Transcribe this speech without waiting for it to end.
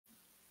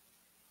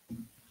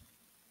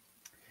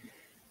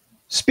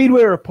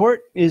Speedway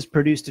Report is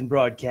produced and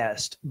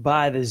broadcast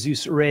by the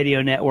Zeus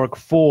Radio Network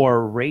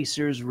for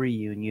Racers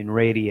Reunion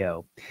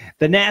Radio.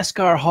 The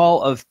NASCAR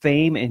Hall of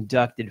Fame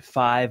inducted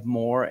 5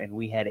 more, and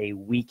we had a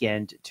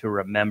weekend to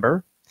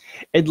remember.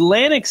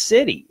 Atlantic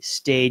City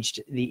staged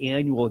the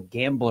annual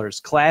Gamblers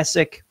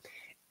Classic,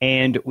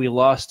 and we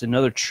lost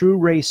another true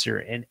racer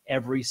in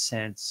every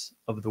sense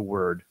of the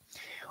word.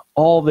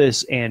 All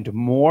this and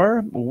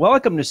more.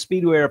 Welcome to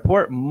Speedway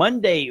Report,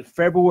 Monday,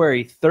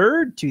 February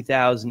 3rd,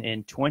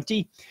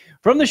 2020.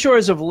 From the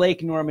shores of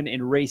Lake Norman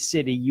in Race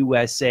City,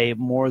 USA,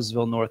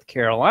 Mooresville, North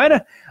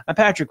Carolina, I'm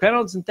Patrick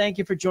Reynolds, and thank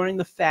you for joining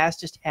the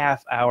fastest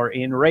half hour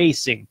in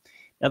racing.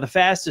 Now, the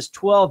fastest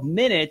 12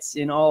 minutes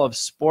in all of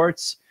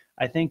sports,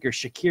 I think, are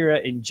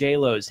Shakira and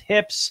J-Lo's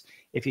hips.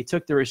 If you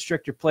took the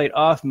restrictor plate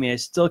off me, I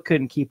still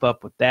couldn't keep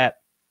up with that.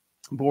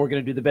 But we're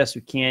going to do the best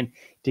we can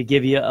to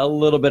give you a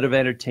little bit of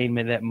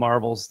entertainment that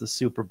marvels the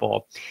Super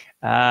Bowl.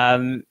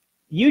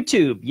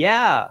 YouTube,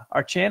 yeah,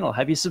 our channel.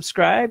 Have you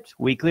subscribed?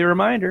 Weekly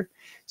reminder.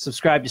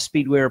 Subscribe to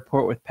Speedway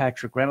Report with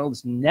Patrick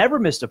Reynolds. Never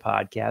missed a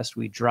podcast.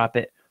 We drop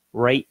it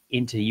right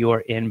into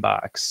your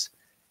inbox.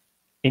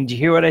 And did you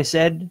hear what I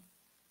said?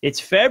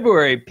 It's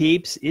February,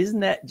 peeps.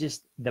 Isn't that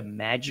just the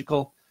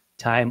magical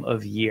time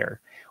of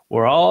year?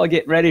 We're all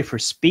getting ready for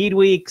Speed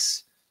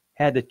Weeks.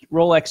 Had the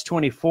Rolex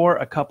 24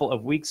 a couple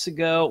of weeks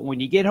ago. When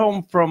you get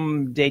home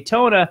from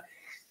Daytona,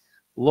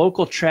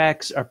 local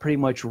tracks are pretty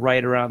much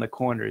right around the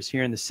corners.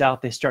 Here in the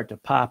South, they start to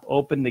pop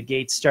open. The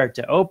gates start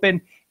to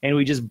open, and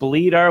we just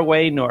bleed our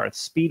way north.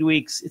 Speed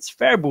Weeks, it's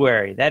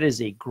February. That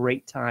is a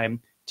great time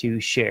to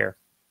share.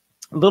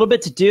 A little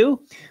bit to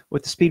do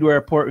with the Speedway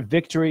Report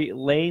Victory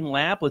Lane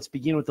Lap. Let's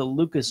begin with the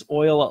Lucas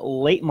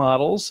Oil late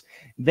models.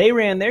 They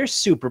ran their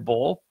Super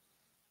Bowl.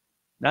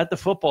 Not the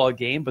football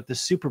game, but the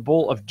Super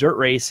Bowl of dirt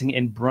racing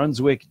in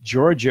Brunswick,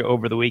 Georgia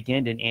over the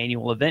weekend, an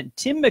annual event.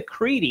 Tim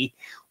McCready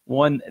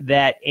won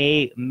that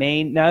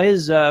main. Now,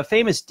 his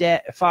famous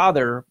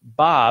father,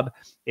 Bob,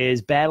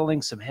 is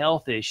battling some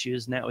health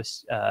issues, and that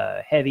was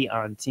heavy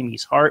on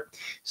Timmy's heart.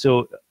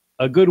 So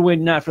a good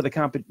win, not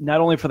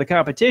only for the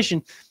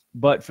competition,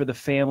 but for the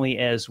family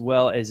as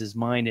well, as his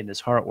mind and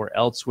his heart were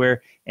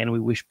elsewhere. And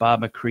we wish Bob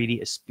McCready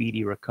a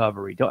speedy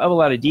recovery. Don't have a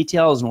lot of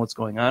details on what's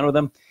going on with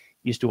him.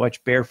 Used to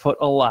watch Barefoot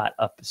a lot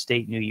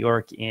upstate New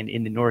York and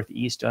in the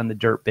Northeast on the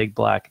Dirt Big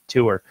Block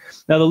Tour.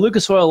 Now, the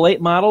Lucas Oil late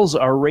models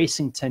are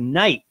racing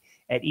tonight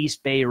at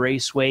East Bay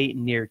Raceway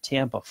near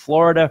Tampa,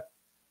 Florida,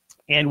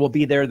 and will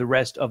be there the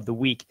rest of the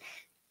week.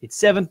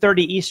 It's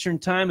 7:30 Eastern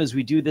time as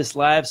we do this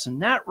live, so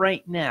not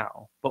right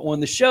now, but when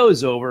the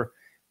show's over,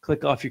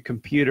 click off your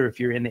computer if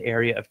you're in the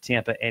area of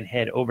Tampa and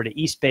head over to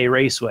East Bay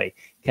Raceway.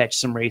 Catch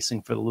some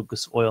racing for the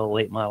Lucas Oil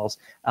late models.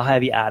 I'll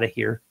have you out of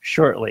here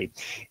shortly.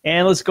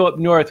 And let's go up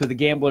north with the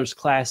Gamblers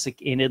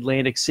Classic in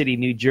Atlantic City,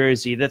 New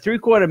Jersey. The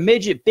 3/4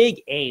 midget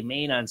Big A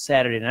main on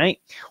Saturday night,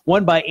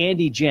 won by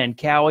Andy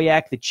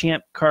Jankowiak, the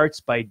Champ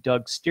Karts by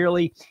Doug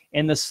Steerley,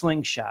 and the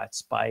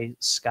Slingshots by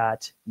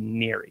Scott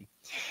Neary.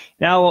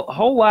 Now, a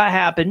whole lot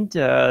happened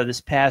this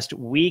past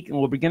week, and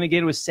we're going to get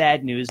into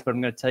sad news, but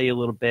I'm going to tell you a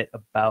little bit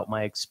about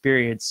my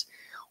experience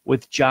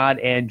with John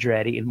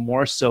Andretti and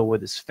more so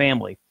with his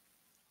family.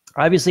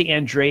 Obviously,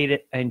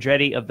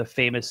 Andretti of the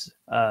famous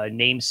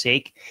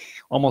namesake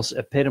almost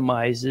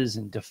epitomizes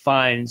and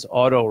defines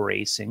auto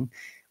racing.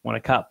 When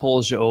a cop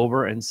pulls you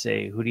over and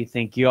say, "Who do you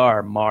think you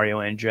are, Mario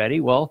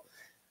Andretti?" Well,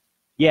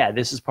 yeah,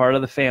 this is part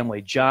of the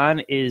family.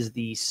 John is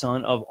the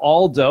son of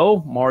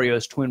Aldo,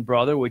 Mario's twin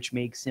brother, which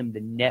makes him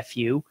the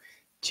nephew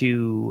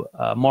to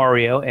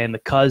Mario and the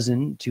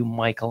cousin to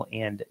Michael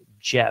and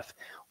Jeff.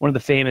 One of the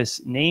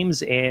famous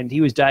names, and he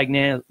was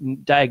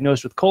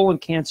diagnosed with colon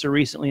cancer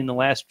recently in the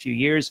last few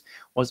years,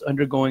 was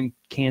undergoing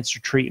cancer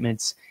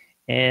treatments,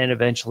 and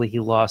eventually he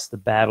lost the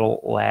battle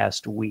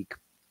last week.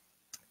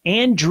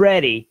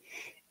 Andretti,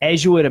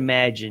 as you would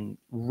imagine,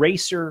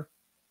 racer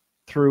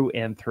through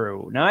and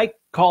through. Now, I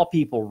call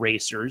people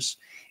racers,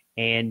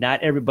 and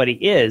not everybody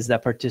is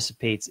that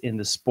participates in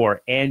the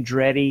sport.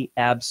 Andretti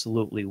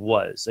absolutely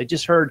was. I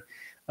just heard,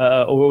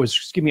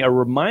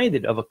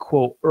 reminded of a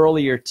quote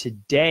earlier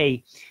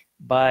today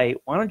by,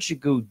 "Why don't you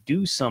go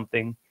do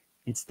something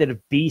instead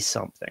of be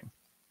something?"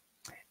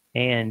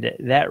 And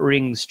that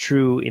rings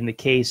true in the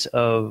case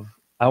of,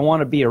 I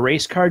want to be a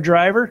race car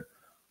driver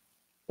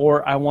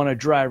or I want to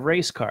drive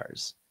race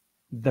cars.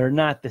 They're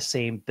not the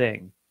same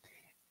thing.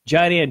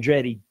 John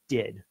Andretti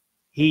did.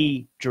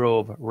 He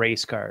drove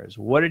race cars.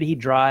 What did he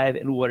drive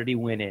and what did he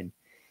win in?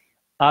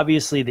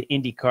 Obviously, the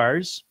Indy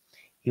cars.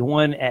 He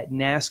won at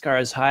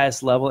NASCAR's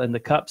highest level in the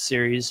Cup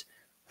Series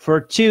for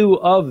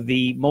 2 of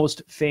the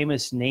most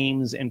famous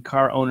names and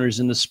car owners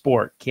in the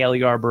sport, Cale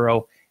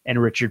Yarborough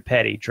and Richard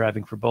Petty,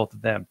 driving for both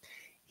of them.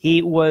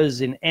 He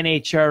was an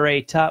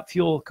NHRA Top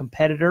Fuel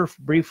competitor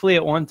briefly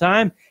at one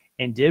time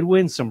and did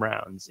win some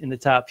rounds in the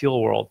Top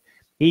Fuel world.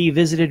 He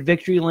visited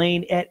Victory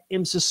Lane at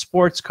IMSA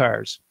Sports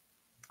Cars,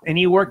 and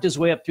he worked his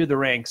way up through the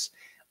ranks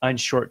on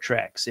short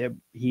tracks.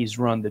 He's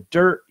run the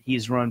dirt.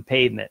 He's run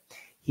pavement.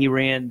 He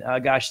ran,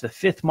 the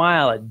 5th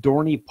mile at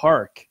Dorney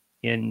Park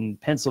in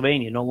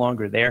Pennsylvania, no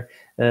longer there.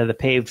 The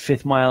paved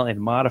 5th mile and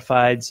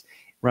modifieds,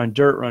 run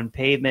dirt, run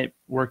pavement,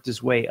 worked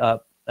his way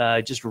up,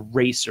 just a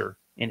racer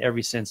in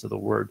every sense of the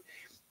word.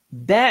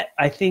 That,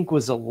 I think,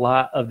 was a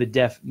lot of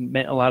the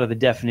meant a lot of the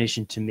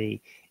definition to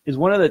me. Is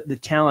one of the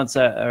talents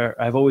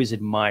I've always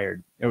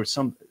admired. There was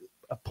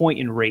a point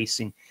in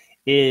racing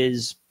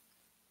is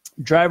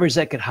drivers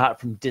that could hop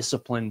from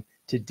discipline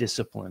to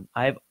discipline.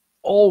 I've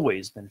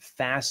always been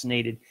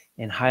fascinated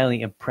and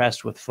highly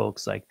impressed with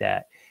folks like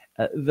that.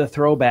 The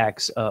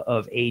throwbacks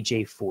of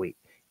A.J. Foyt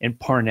and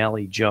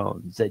Parnelli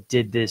Jones that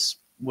did this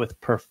with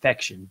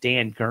perfection.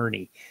 Dan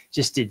Gurney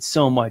just did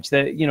so much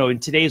that, you know, in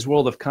today's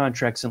world of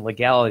contracts and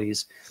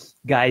legalities,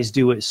 guys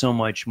do it so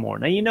much more.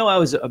 Now, you know, I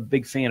was a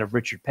big fan of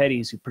Richard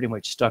Petty's, who pretty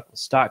much stuck with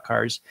stock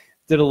cars,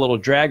 did a little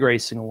drag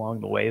racing along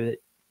the way. That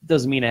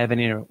doesn't mean I have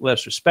any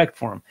less respect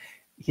for him.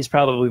 He's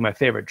probably my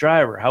favorite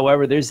driver.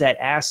 However, there's that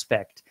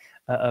aspect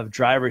of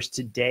drivers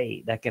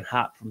today that can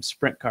hop from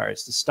sprint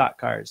cars to stock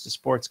cars to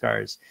sports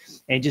cars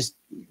and just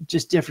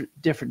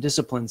different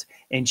disciplines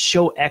and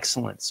show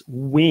excellence,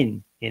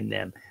 win in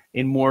them.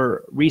 In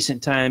more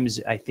recent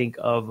times, I think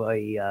of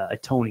a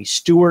Tony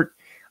Stewart,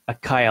 a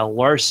Kyle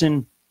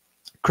Larson,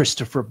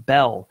 Christopher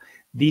Bell,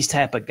 these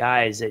type of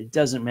guys. It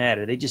doesn't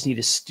matter. They just need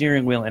a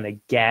steering wheel and a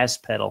gas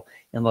pedal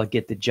and they'll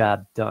get the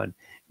job done.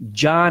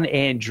 John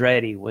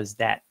Andretti was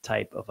that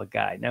type of a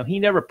guy. Now, he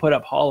never put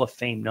up Hall of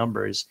Fame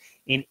numbers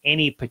in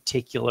any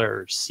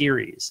particular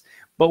series.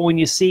 But when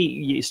you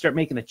start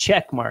making the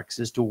check marks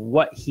as to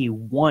what he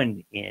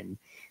won in,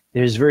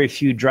 there's very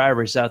few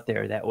drivers out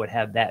there that would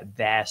have that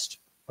vast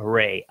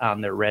array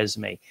on their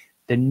resume.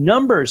 The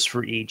numbers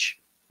for each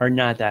are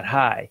not that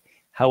high.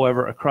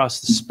 However, across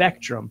the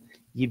spectrum,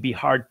 you'd be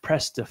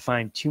hard-pressed to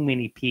find too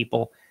many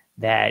people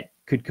that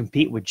could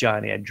compete with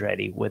John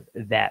Andretti with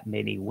that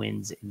many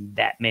wins in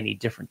that many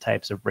different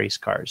types of race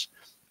cars.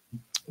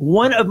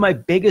 One of my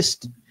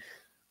biggest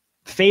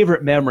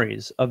favorite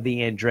memories of the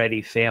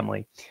Andretti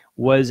family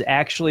was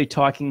actually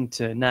talking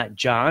to not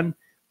John,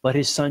 but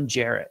his son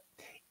Jarrett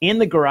in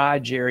the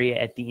garage area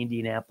at the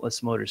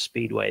Indianapolis Motor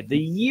Speedway. The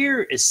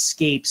year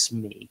escapes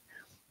me,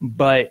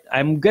 but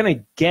I'm going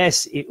to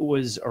guess it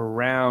was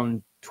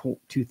around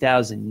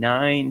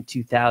 2009,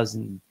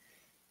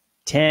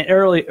 2010,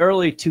 early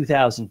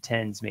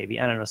 2010s maybe.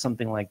 I don't know,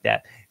 something like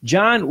that.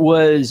 John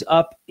was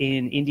up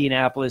in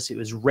Indianapolis. It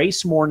was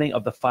race morning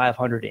of the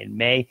 500 in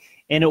May,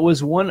 and it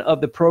was one of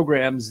the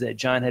programs that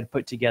John had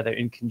put together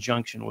in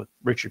conjunction with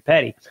Richard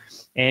Petty.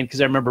 And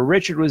because I remember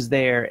Richard was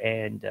there,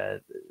 and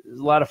a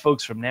lot of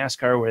folks from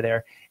NASCAR were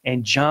there,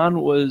 and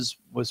John was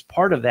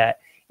part of that.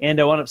 And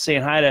I wound up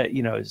saying hi to,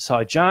 you know,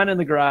 saw John in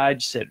the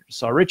garage,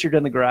 saw Richard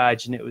in the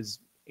garage, and it was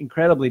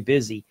incredibly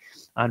busy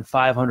on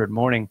 500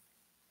 morning.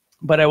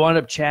 But I wound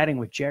up chatting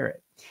with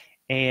Jarrett.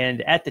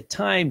 And at the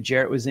time,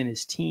 Jarrett was in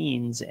his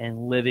teens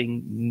and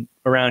living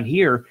around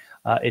here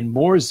in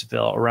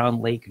Mooresville,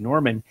 around Lake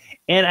Norman.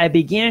 And I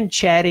began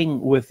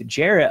chatting with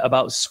Jarrett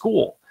about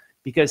school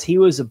because he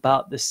was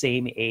about the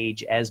same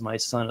age as my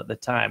son at the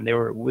time. They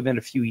were within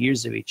a few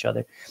years of each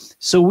other.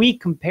 So we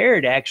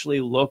compared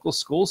actually local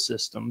school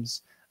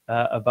systems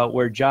about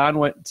where John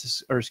went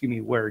to, or excuse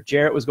me, where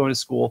Jarrett was going to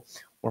school,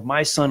 where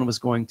my son was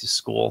going to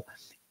school.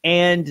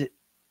 And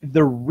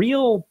the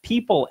real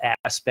people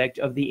aspect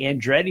of the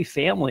Andretti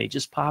family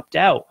just popped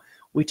out.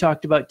 We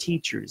talked about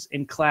teachers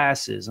and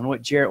classes and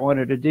what Jarrett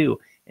wanted to do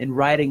and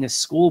riding a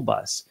school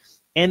bus.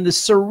 And the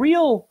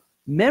surreal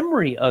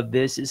memory of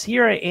this is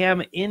here I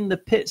am in the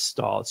pit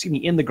stall, excuse me,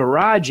 in the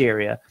garage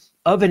area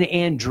of an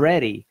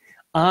Andretti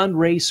on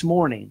race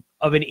morning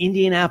of an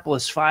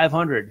Indianapolis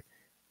 500.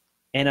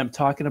 And I'm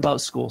talking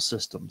about school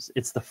systems.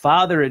 It's the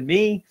father and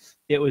me.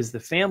 It was the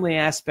family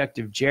aspect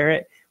of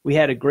Jarrett. We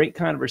had a great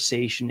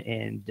conversation,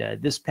 and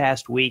this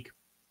past week,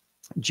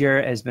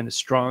 Jarrett has been a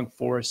strong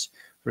force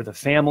for the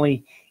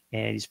family,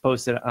 and he's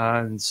posted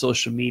on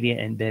social media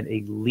and been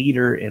a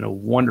leader and a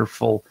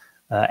wonderful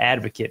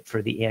advocate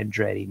for the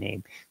Andretti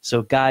name.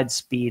 So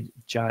Godspeed,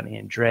 John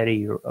Andretti.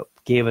 You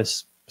gave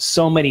us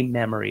so many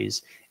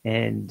memories,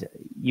 and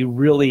you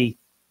really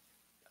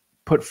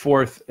put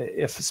forth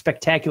a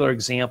spectacular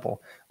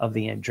example of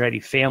the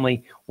Andretti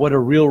family, what a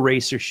real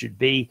racer should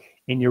be.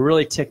 And you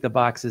really tick the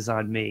boxes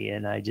on me.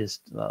 And I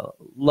just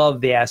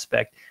love the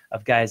aspect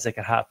of guys that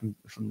can hop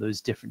from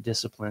those different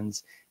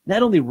disciplines,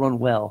 not only run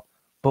well,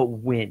 but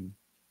win.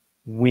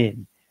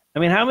 I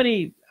mean,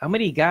 how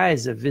many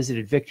guys have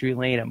visited Victory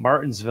Lane at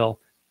Martinsville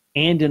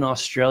and in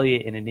Australia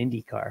in an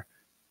Indy car?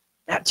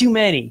 Not too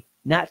many,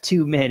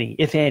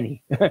 if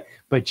any.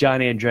 But John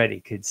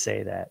Andretti could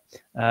say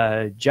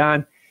that.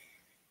 John,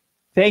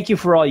 thank you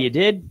for all you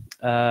did.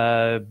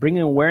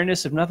 Bringing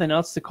awareness, if nothing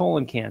else, to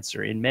colon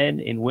cancer in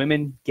men, in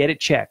women. Get it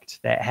checked.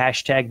 That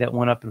hashtag that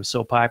went up and was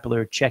so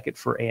popular, check it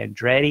for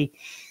Andretti.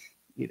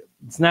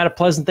 It's not a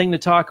pleasant thing to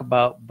talk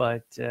about,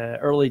 but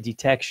early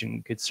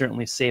detection could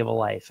certainly save a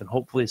life. And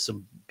hopefully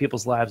some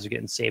people's lives are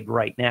getting saved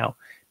right now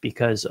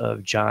because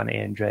of John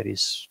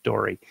Andretti's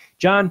story.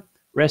 John,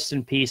 rest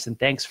in peace, and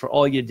thanks for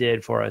all you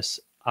did for us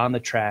on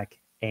the track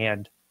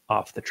and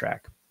off the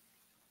track.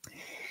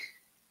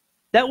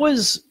 that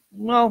was,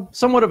 well,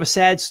 somewhat of a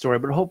sad story,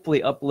 but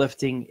hopefully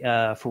uplifting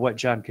for what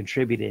John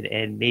contributed,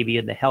 and maybe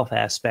in the health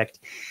aspect,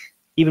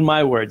 even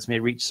my words may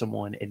reach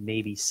someone and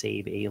maybe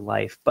save a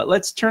life. But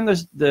let's turn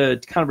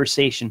the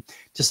conversation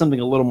to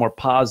something a little more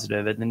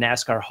positive. At the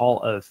NASCAR Hall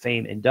of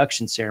Fame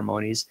induction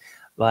ceremonies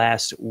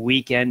last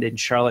weekend in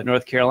Charlotte,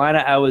 North Carolina,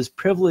 I was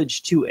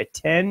privileged to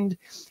attend,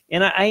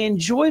 and I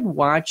enjoyed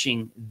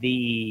watching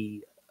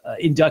the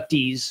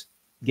inductees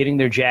getting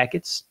their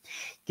jackets,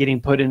 getting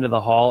put into the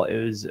hall.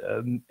 It was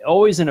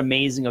always an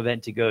amazing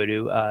event to go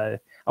to. I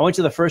went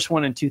to the first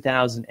one in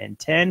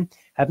 2010.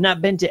 Have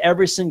not been to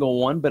every single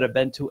one, but I've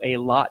been to a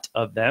lot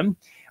of them.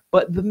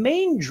 But the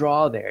main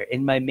draw there,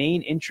 and my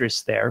main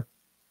interest there,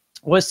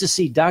 was to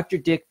see Dr.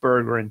 Dick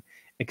Berggren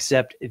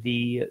accept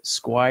the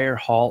Squire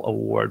Hall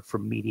Award for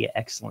Media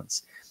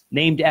Excellence,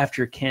 named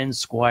after Ken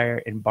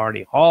Squire and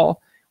Barney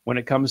Hall. When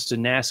it comes to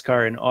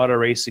NASCAR and auto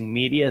racing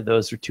media,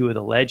 those are two of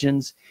the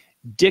legends.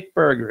 Dick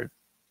Berggren,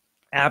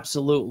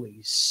 absolutely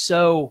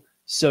so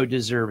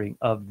deserving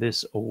of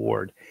this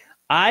award.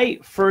 I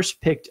first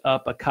picked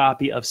up a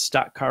copy of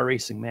Stock Car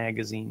Racing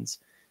magazine,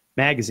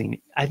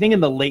 I think in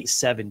the late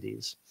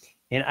 70s.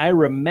 And I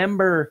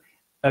remember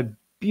a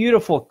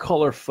beautiful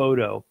color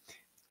photo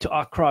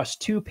across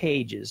 2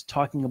 pages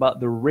talking about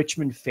the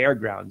Richmond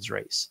Fairgrounds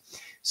race.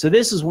 So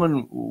this is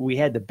when we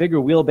had the bigger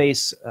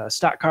wheelbase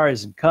stock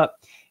cars and Cup.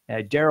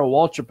 Darrell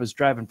Waltrip was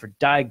driving for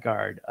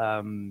Dyegard.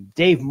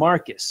 Dave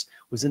Marcus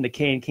was in the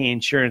K&K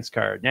Insurance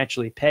car.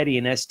 Naturally Petty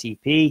and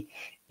STP.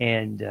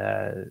 And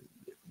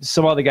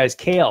some other guys.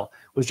 Cale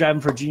was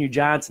driving for Junior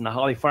Johnson, the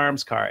Holly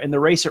Farms car. And the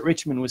race at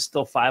Richmond was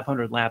still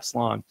 500 laps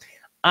long.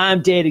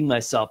 I'm dating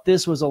myself.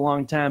 This was a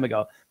long time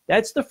ago.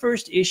 That's the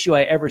first issue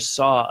I ever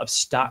saw of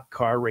Stock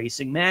Car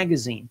Racing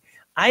magazine.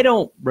 I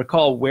don't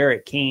recall where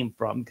it came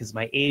from because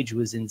my age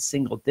was in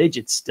single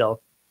digits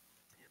still.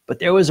 But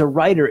there was a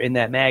writer in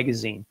that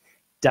magazine,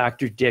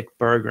 Dr. Dick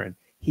Berggren.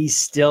 He's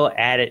still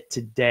at it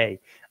today.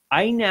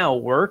 I now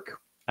work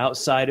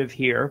outside of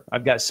here.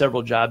 I've got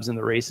several jobs in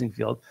the racing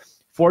field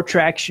for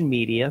Traction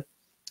Media,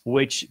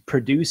 which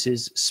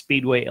produces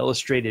Speedway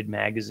Illustrated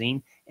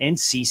magazine and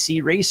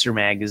CC Racer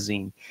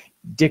magazine.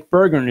 Dick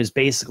Berggren is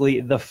basically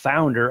the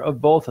founder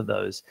of both of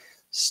those.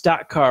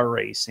 Stock Car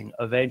Racing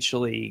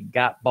eventually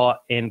got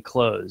bought and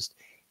closed.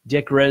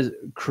 Dick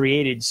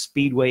created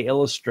Speedway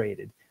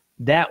Illustrated.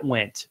 That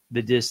went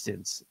the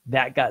distance.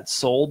 That got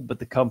sold, but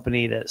the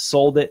company that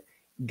sold it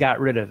got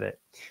rid of it.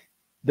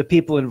 The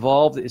people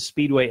involved in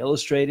Speedway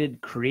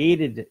Illustrated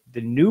created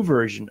the new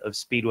version of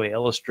Speedway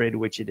Illustrated,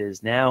 which it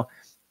is now,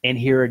 and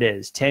here it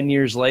is, 10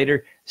 years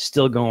later,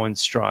 still going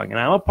strong. And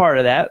I'm a part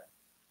of that.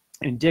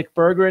 And Dick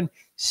Berggren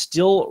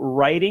still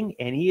writing,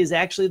 and he is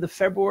actually the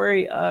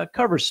February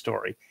cover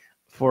story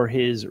for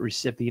his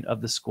recipient of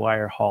the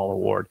Squire Hall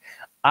Award.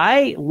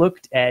 I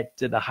looked at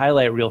the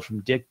highlight reel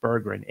from Dick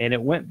Berggren, and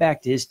it went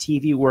back to his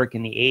TV work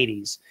in the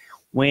 80s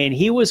when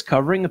he was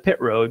covering a pit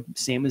road,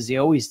 same as he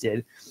always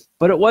did,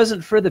 but it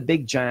wasn't for the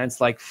big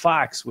giants like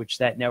Fox, which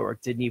that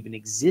network didn't even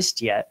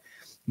exist yet.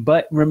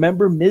 But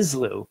remember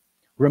Mislew,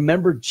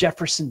 remember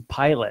Jefferson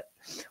Pilot,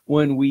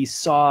 when we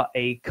saw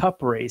a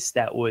cup race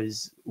that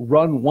was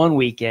run one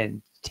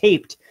weekend,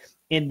 taped,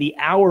 and the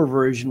hour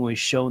version was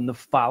shown the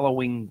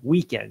following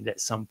weekend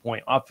at some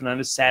point, often on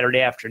a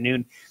Saturday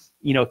afternoon,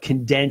 you know,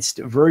 condensed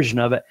version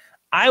of it.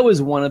 I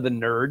was one of the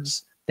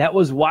nerds that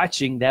was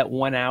watching that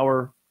 1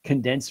 hour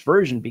condensed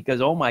version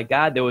because, oh my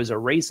God, there was a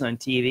race on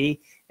TV,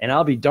 and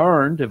I'll be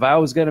darned if I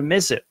was going to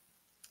miss it.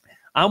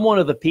 I'm one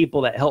of the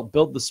people that helped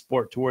build the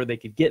sport to where they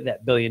could get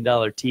that $1 billion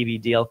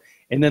TV deal,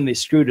 and then they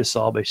screwed us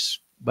all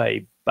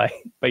by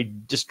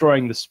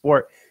destroying the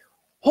sport.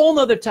 Whole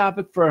nother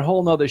topic for a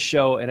whole nother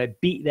show, and I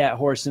beat that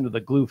horse into the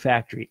glue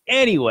factory.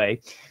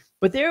 Anyway,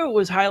 but there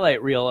was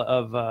highlight reel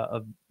of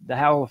the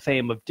Hall of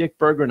Fame of Dick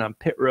Berggren on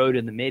pit road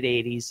in the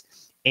mid-'80s,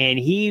 and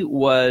he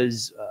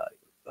was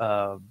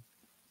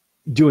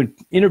doing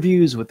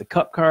interviews with the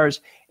Cup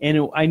cars,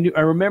 and I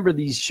remember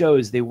these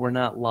shows, they were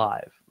not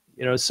live.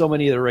 You know, so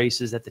many of the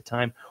races at the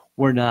time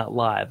were not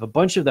live. A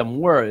bunch of them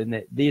were,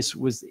 and this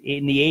was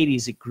in the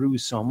 80s, it grew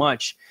so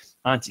much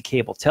onto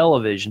cable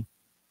television.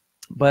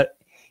 But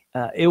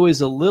it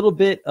was a little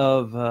bit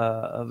of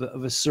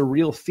a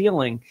surreal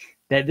feeling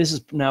that this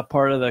is now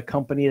part of the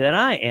company that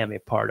I am a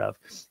part of.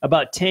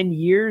 About 11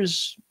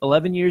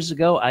 years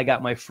ago, I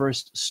got my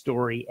first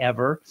story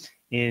ever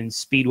in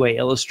Speedway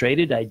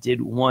Illustrated. I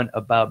did one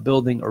about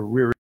building a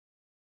rear,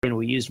 and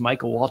we used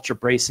Michael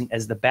Waltrip Racing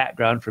as the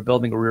background for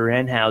building a rear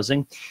end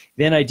housing.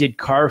 Then I did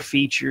car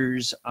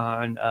features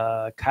on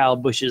Kyle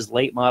Busch's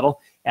late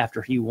model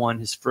after he won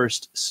his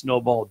first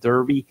Snowball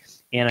Derby.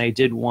 And I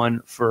did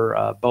one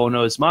for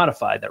Bono's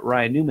Modified that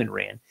Ryan Newman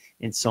ran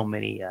in so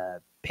many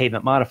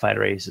pavement modified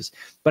races.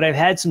 But I've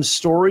had some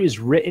stories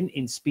written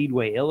in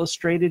Speedway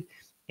Illustrated.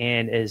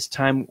 And as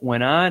time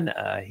went on,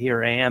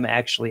 here I am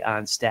actually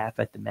on staff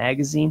at the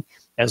magazine,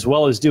 as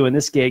well as doing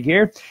this gig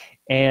here.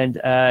 And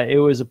it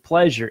was a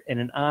pleasure and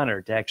an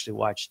honor to actually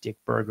watch Dick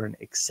Berggren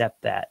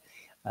accept that.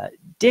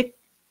 Dick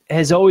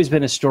has always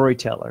been a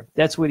storyteller.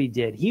 That's what he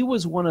did. He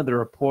was one of the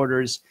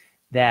reporters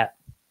that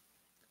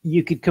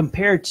you could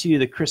compare to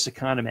the Chris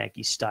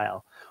Economaki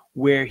style,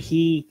 where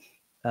he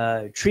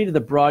treated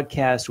the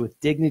broadcast with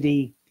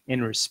dignity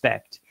and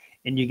respect.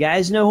 And you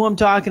guys know who I'm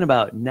talking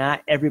about.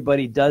 Not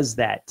everybody does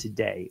that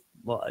today.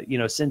 Well, you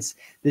know, since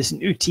this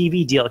new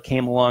TV deal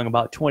came along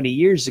about 20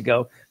 years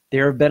ago,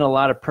 there have been a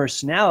lot of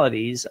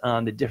personalities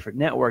on the different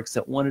networks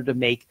that wanted to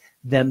make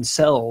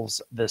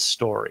themselves the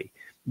story.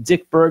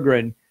 Dick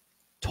Berggren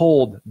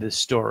told this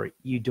story.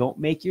 You don't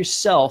make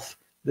yourself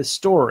the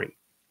story.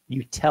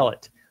 You tell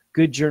it.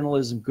 Good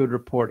journalism, good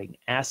reporting.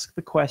 Ask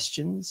the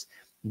questions,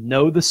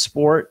 know the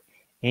sport,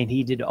 and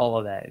he did all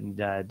of that.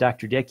 And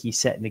Dr. Dick, he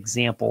set an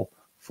example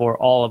for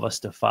all of us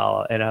to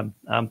follow, and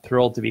I'm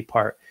thrilled to be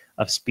part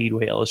of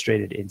Speedway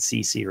Illustrated and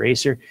CC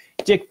Racer.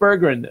 Dick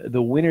Berggren,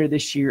 the winner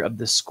this year of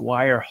the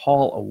Squire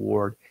Hall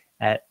Award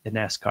at the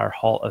NASCAR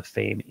Hall of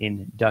Fame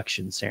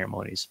induction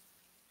ceremonies.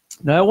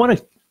 Now, I want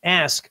to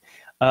ask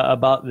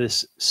about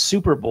this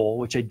Super Bowl,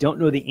 which I don't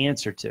know the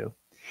answer to.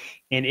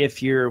 And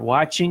if you're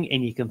watching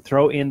and you can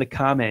throw in the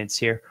comments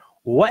here,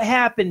 what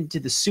happened to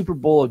the Super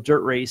Bowl of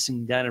dirt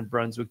racing down in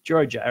Brunswick,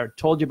 Georgia? I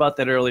told you about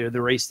that earlier,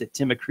 the race that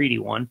Tim McCready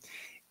won.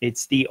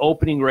 It's the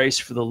opening race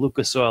for the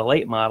Lucas Oil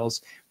 8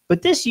 models.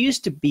 But this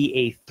used to be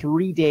a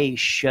 3-day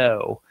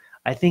show.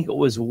 I think it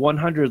was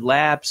 100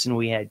 laps, and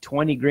we had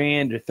 20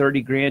 grand or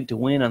 30 grand to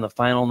win on the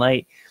final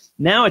night.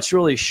 Now it's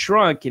really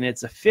shrunk, and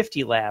it's a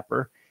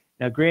 50-lapper.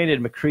 Now,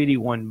 granted, McCready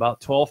won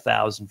about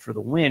 12,000 for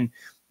the win,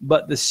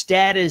 but the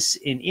status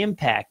and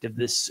impact of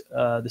this,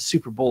 the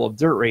Super Bowl of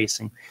dirt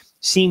racing,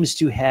 seems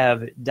to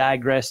have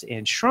digressed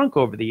and shrunk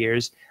over the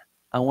years.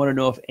 I want to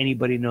know if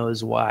anybody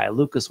knows why.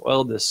 Lucas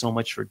Oil does so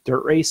much for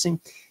dirt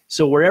racing.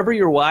 So wherever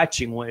you're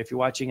watching, if you're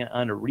watching it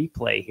on a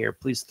replay here,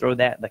 please throw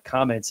that in the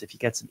comments if you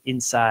got some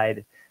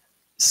inside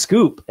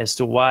scoop as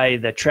to why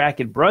the track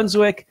in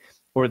Brunswick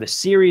or the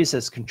series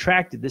has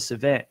contracted this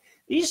event.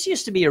 These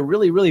used to be a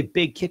really, really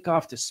big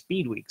kickoff to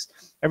Speed Weeks.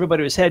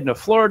 Everybody was heading to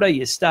Florida.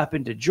 You stop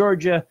into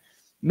Georgia,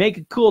 make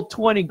a cool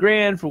 20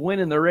 grand for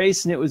winning the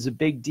race, and it was a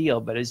big deal.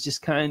 But it's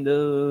just kind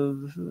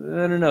of,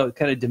 I don't know,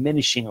 kind of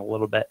diminishing a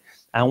little bit.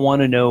 I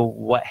want to know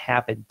what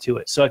happened to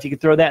it. So if you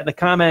could throw that in the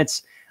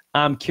comments,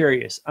 I'm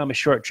curious. I'm a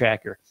short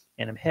tracker,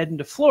 and I'm heading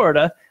to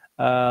Florida.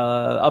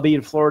 I'll be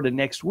in Florida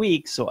next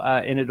week, so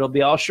and it'll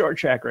be all short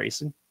track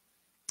racing.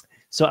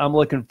 So I'm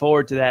looking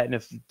forward to that. And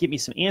if you give me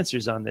some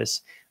answers on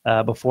this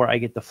before I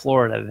get to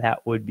Florida,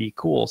 that would be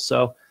cool.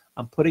 So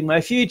I'm putting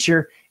my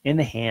future in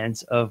the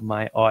hands of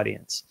my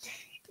audience.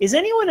 Is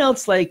anyone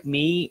else like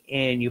me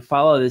and you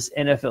follow this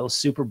NFL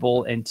Super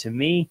Bowl? And to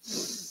me,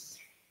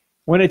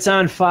 when it's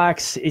on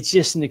Fox, it's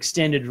just an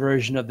extended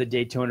version of the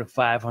Daytona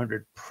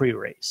 500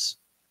 pre-race.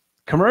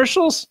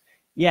 Commercials?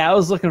 Yeah, I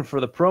was looking for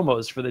the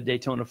promos for the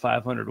Daytona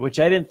 500, which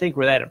I didn't think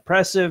were that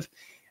impressive.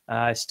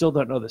 I still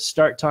don't know the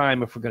start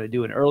time, if we're going to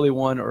do an early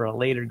one or a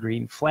later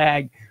green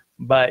flag.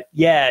 But,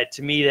 yeah,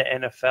 to me, the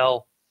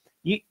NFL,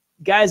 you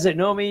guys that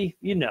know me,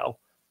 you know,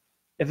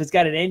 if it's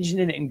got an engine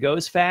in it and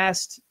goes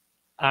fast,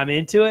 I'm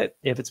into it.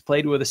 If it's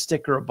played with a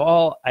stick or a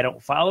ball, I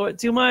don't follow it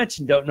too much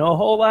and don't know a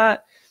whole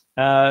lot.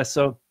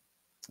 So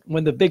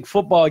when the big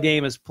football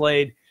game is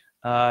played,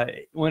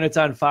 when it's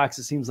on Fox,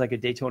 it seems like a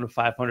Daytona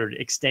 500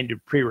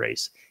 extended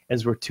pre-race,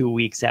 as we're 2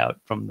 weeks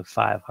out from the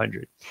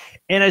 500.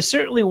 And I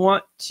certainly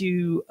want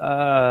to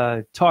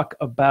talk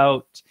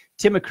about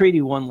Tim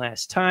McCready one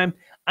last time.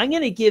 I'm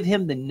going to give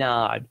him the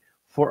nod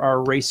for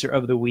our Racer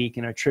of the Week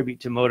and our tribute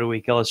to Motor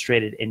Week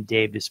Illustrated and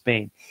Dave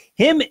Despain.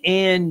 Him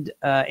and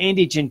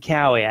Andy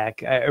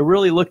Jankowiak, I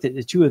really looked at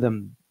the two of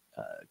them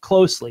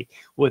closely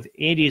with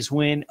Andy's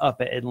win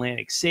up at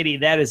Atlantic City.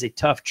 That is a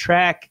tough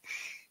track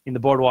in the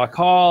Boardwalk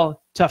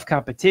Hall, tough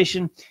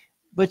competition,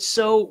 but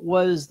so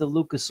was the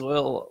Lucas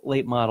Oil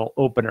late model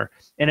opener.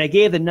 And I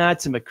gave the nod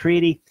to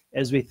McCready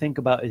as we think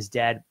about his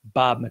dad,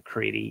 Bob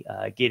McCready,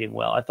 getting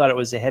well. I thought it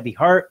was a heavy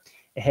heart,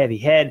 a heavy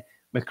head.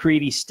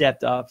 McCready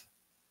stepped up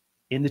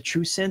in the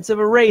true sense of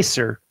a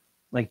racer,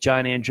 like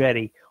John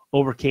Andretti,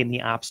 overcame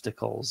the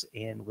obstacles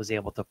and was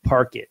able to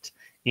park it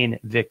in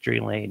victory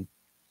lane.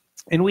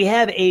 And we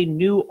have a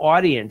new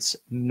audience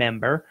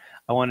member.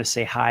 I want to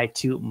say hi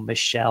to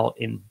Michelle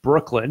in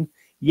Brooklyn.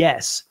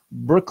 Yes,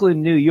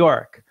 Brooklyn, New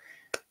York.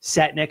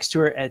 Sat next to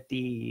her at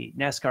the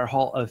NASCAR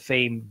Hall of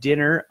Fame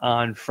dinner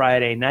on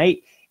Friday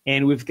night,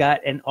 and we've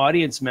got an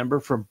audience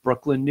member from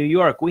Brooklyn, New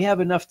York. We have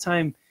enough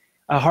time,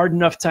 a hard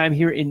enough time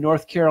here in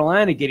North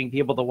Carolina getting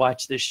people to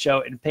watch this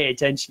show and pay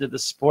attention to the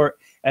sport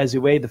as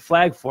we wave the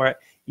flag for it.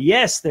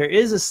 Yes, there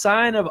is a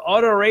sign of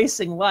auto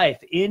racing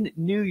life in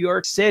New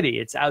York City.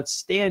 It's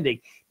outstanding.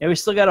 Now, we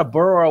still got to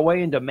burrow our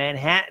way into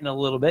Manhattan a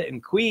little bit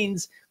and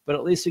Queens, but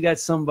at least we got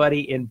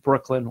somebody in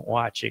Brooklyn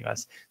watching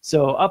us.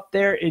 So up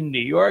there in New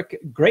York,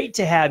 great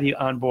to have you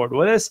on board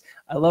with us.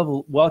 I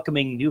love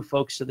welcoming new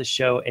folks to the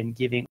show and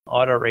giving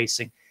auto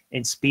racing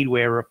and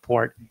Speedway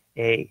Report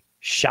a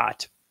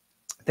shot.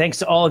 Thanks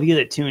to all of you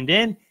that tuned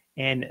in,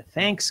 and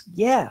thanks,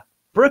 yeah,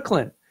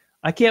 Brooklyn.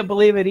 I can't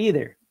believe it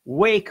either.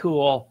 Way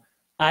cool.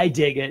 I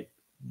dig it.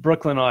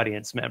 Brooklyn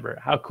audience member.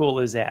 How cool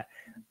is that?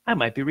 I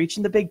might be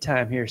reaching the big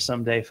time here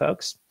someday,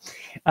 folks.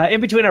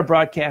 In between our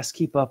broadcasts,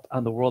 keep up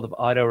on the world of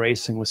auto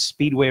racing with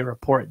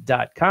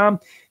SpeedwayReport.com.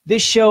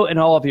 This show and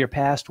all of your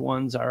past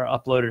ones are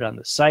uploaded on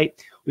the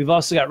site. We've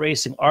also got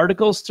racing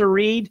articles to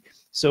read,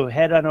 so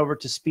head on over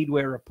to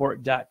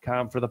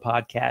SpeedwayReport.com for the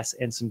podcast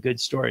and some good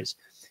stories.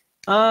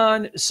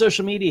 On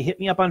social media, hit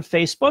me up on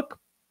Facebook,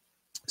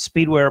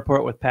 Speedway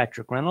Report with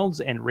Patrick Reynolds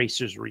and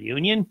Racers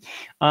Reunion.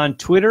 On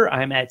Twitter,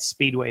 I'm at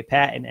Speedway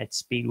Pat and at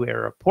Speedway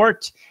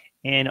Report.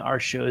 And our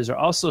shows are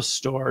also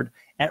stored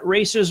at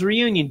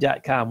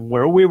racersreunion.com,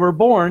 where we were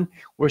born.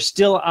 We're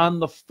still on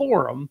the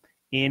forum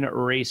in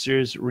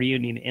Racers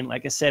Reunion. And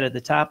like I said at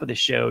the top of the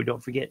show,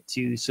 don't forget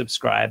to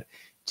subscribe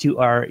to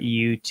our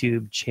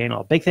YouTube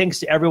channel. Big thanks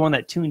to everyone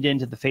that tuned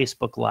into the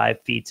Facebook Live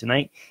feed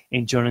tonight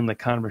and joining the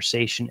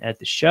conversation at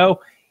the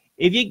show.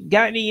 If you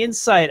got any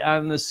insight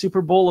on the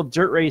Super Bowl of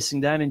dirt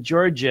racing down in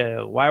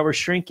Georgia, why we're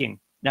shrinking,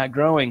 not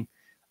growing,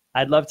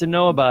 I'd love to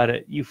know about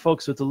it. You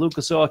folks with the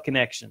Lucas Oil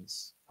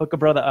connections, hook a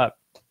brother up.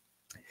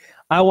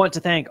 I want to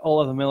thank all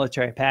of the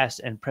military past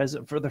and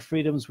present for the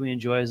freedoms we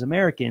enjoy as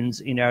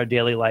Americans in our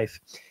daily life,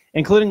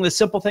 including the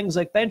simple things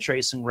like bench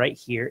racing right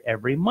here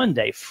every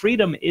Monday.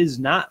 Freedom is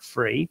not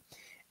free,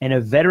 and a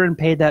veteran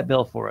paid that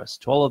bill for us.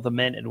 To all of the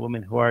men and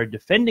women who are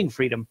defending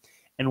freedom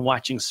and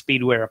watching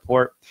Speedway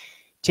Report,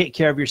 take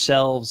care of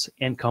yourselves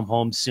and come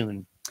home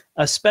soon.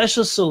 A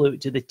special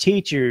salute to the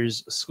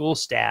teachers, school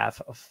staff,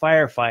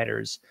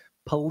 firefighters,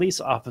 police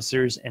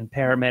officers, and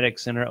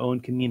paramedics in our own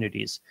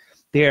communities.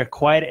 They are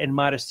quiet and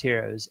modest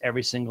heroes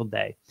every single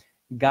day.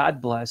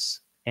 God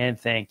bless and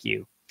thank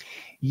you.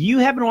 You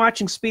have been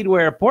watching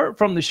Speedway Report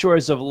from the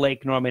shores of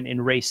Lake Norman in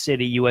Race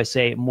City,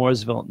 USA,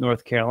 Mooresville,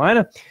 North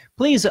Carolina.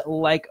 Please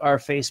like our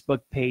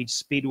Facebook page,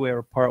 Speedway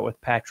Report with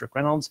Patrick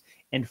Reynolds,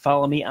 and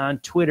follow me on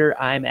Twitter.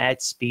 I'm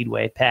at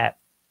Speedway Pat.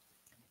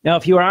 Now,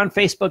 if you are on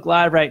Facebook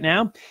Live right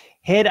now,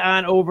 head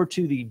on over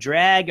to the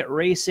Drag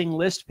Racing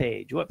List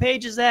page. What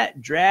page is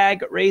that?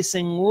 Drag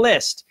Racing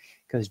List,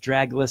 because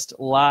Drag List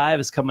Live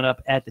is coming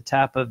up at the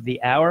top of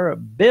the hour.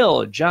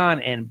 Bill,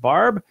 John, and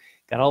Barb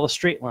got all the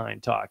straight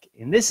line talk.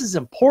 And this is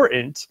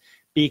important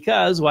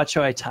because, watch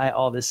how I tie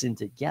all this in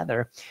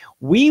together.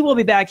 We will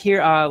be back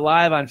here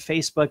live on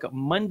Facebook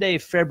Monday,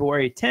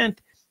 February 10th,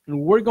 and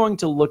we're going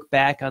to look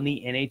back on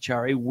the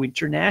NHRA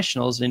Winter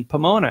Nationals in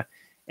Pomona.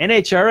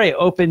 NHRA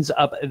opens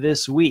up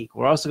this week.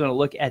 We're also going to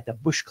look at the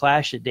Busch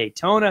Clash at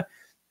Daytona,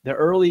 the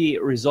early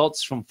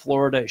results from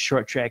Florida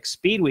Short Track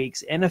Speed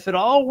Weeks, and if it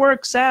all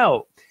works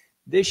out,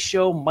 this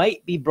show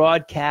might be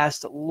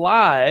broadcast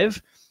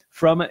live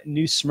from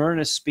New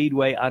Smyrna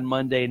Speedway on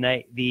Monday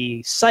night,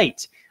 the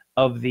site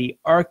of the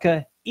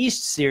ARCA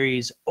East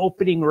Series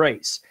opening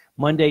race.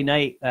 Monday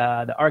night,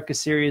 the ARCA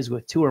Series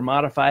with tour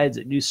modifieds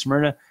at New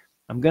Smyrna.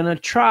 I'm going to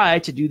try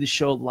to do the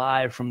show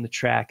live from the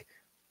track,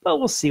 but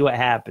we'll see what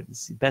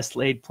happens. Best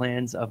laid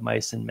plans of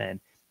mice and men.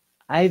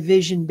 I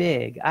vision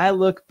big. I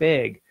look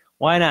big.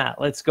 Why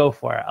not? Let's go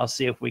for it. I'll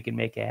see if we can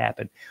make it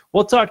happen.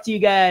 We'll talk to you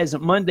guys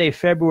Monday,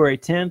 February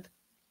 10th.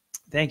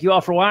 Thank you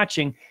all for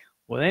watching.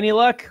 With any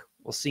luck,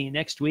 we'll see you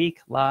next week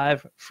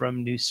live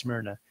from New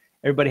Smyrna.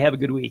 Everybody have a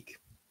good week.